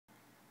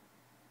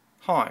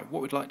Hi,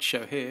 what we'd like to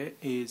show here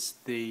is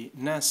the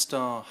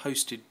NASSTAR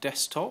Hosted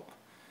desktop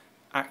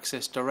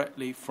accessed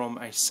directly from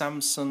a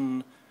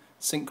Samsung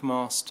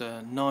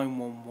Syncmaster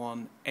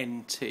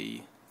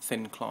 911NT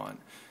thin client.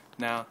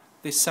 Now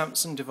this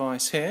Samsung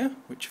device here,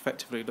 which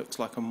effectively looks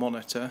like a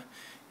monitor,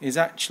 is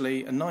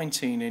actually a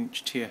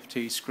 19-inch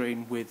TFT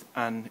screen with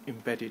an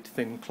embedded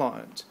thin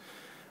client.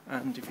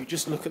 And if you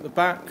just look at the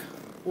back,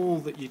 all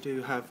that you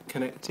do have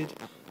connected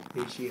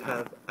is you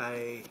have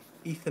a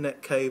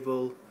Ethernet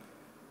cable,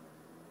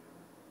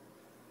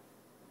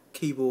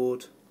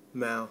 keyboard,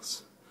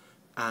 mouse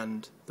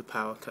and the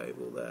power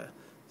cable there.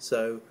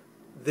 So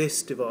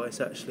this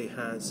device actually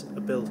has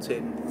a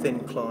built-in thin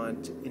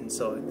client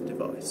inside the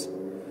device.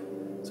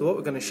 So what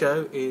we're going to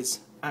show is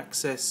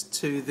access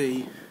to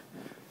the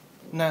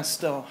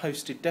NASSTAR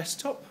hosted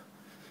desktop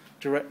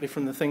directly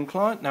from the thin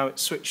client. Now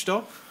it's switched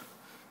off,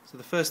 so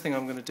the first thing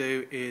I'm going to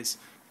do is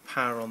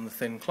power on the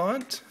thin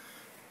client.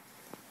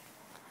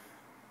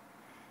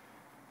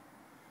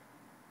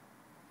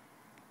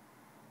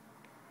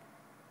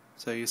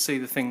 So you see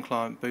the thin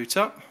client boot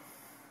up,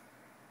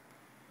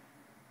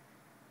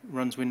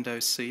 runs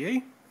Windows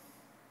CE,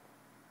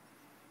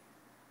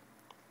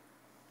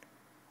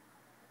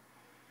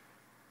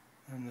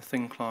 and the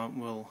thin client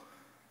will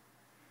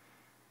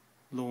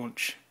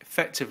launch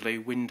effectively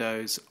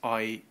Windows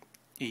IE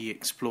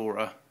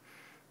Explorer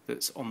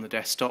that's on the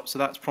desktop. So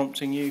that's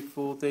prompting you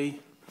for the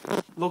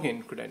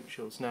login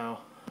credentials. Now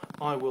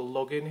I will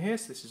log in here,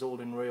 so this is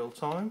all in real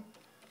time.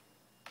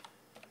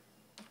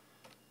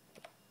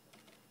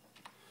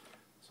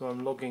 So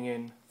I'm logging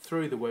in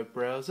through the web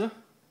browser.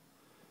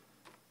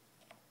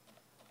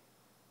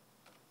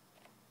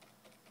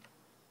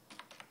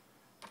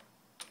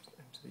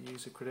 Enter the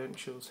user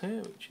credentials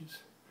here, which is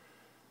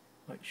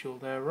make sure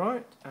they're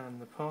right,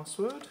 and the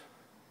password.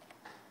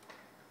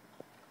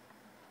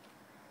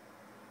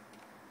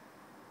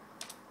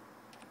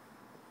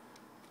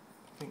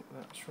 I think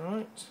that's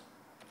right.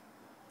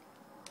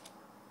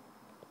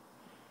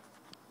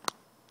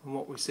 And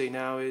what we see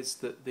now is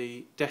that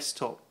the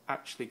desktop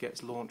actually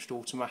gets launched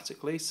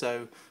automatically.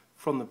 So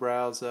from the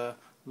browser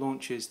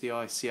launches the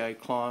ICA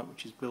client,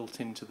 which is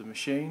built into the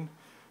machine,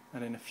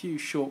 and in a few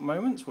short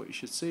moments what you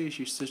should see is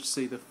you should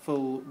see the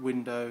full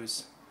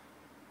Windows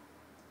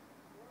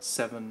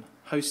 7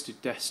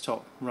 hosted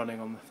desktop running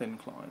on the thin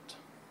client.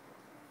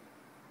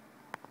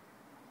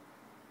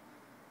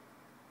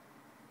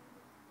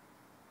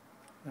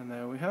 And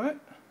there we have it.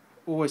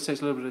 Always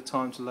takes a little bit of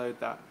time to load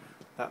that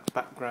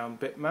background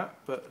bitmap,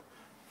 but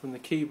from the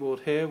keyboard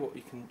here what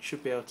you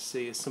should be able to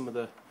see is some of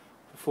the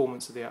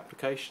performance of the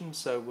application.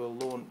 So we'll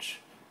launch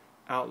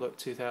Outlook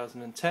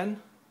 2010.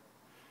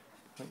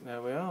 I think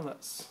there we are. I'm going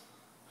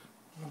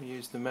to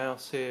use the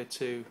mouse here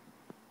to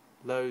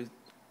load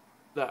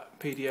that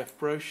PDF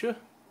brochure.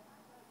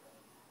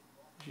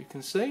 As you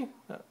can see,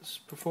 that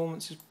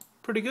performance is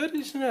pretty good.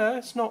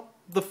 It's not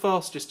the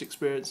fastest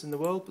experience in the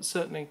world, but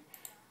certainly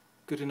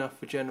good enough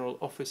for general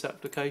office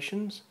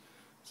applications.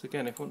 So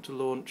again, if you want to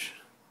launch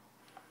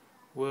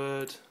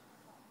Word,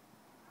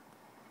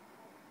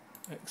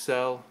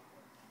 Excel,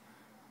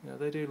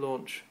 they do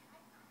launch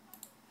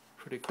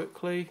pretty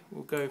quickly.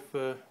 We'll go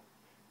for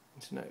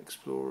Internet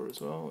Explorer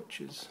as well, which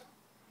is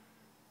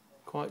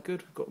quite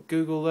good. We've got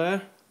Google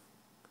there,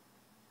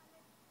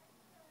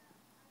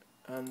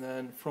 and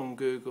then from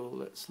Google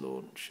let's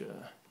launch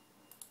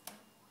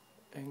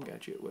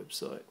Engadget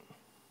website.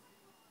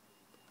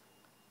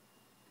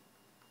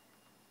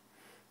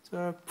 So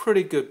a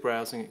pretty good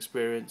browsing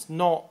experience,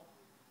 not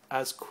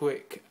as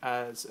quick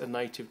as a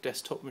native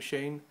desktop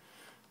machine.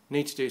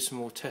 Need to do some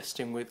more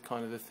testing with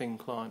kind of the thin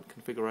client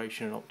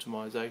configuration and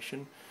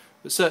optimization,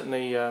 but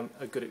certainly a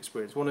good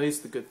experience. One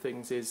of the good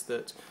things is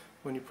that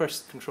when you press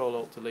the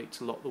Control-Alt-Delete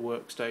to lock the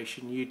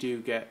workstation, you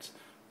do get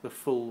the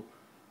full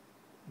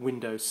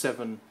Windows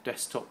 7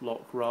 desktop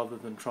lock rather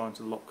than trying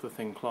to lock the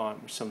thin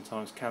client, which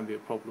sometimes can be a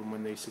problem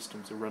when these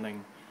systems are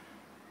running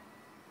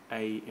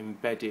a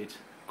embedded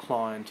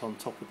client on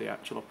top of the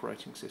actual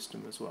operating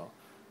system as well.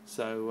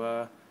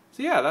 So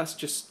yeah, that's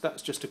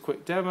just a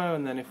quick demo,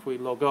 and then if we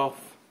log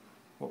off,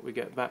 what we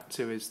get back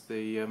to is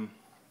the I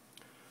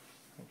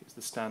think it's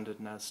the standard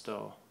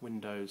NASSTAR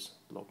Windows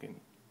login.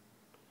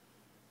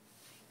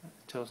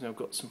 It tells me I've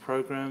got some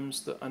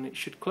programs and it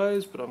should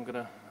close, but I'm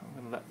gonna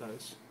let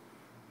those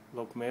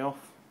log me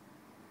off,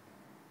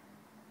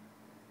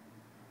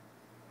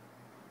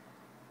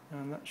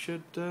 and that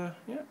should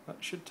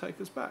take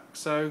us back.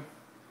 So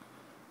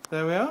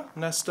there we are,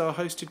 NASSTAR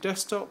hosted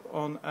desktop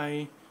on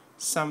a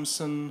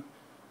Samsung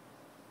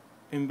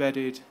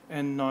embedded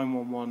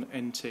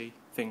N911NT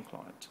thin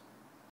client.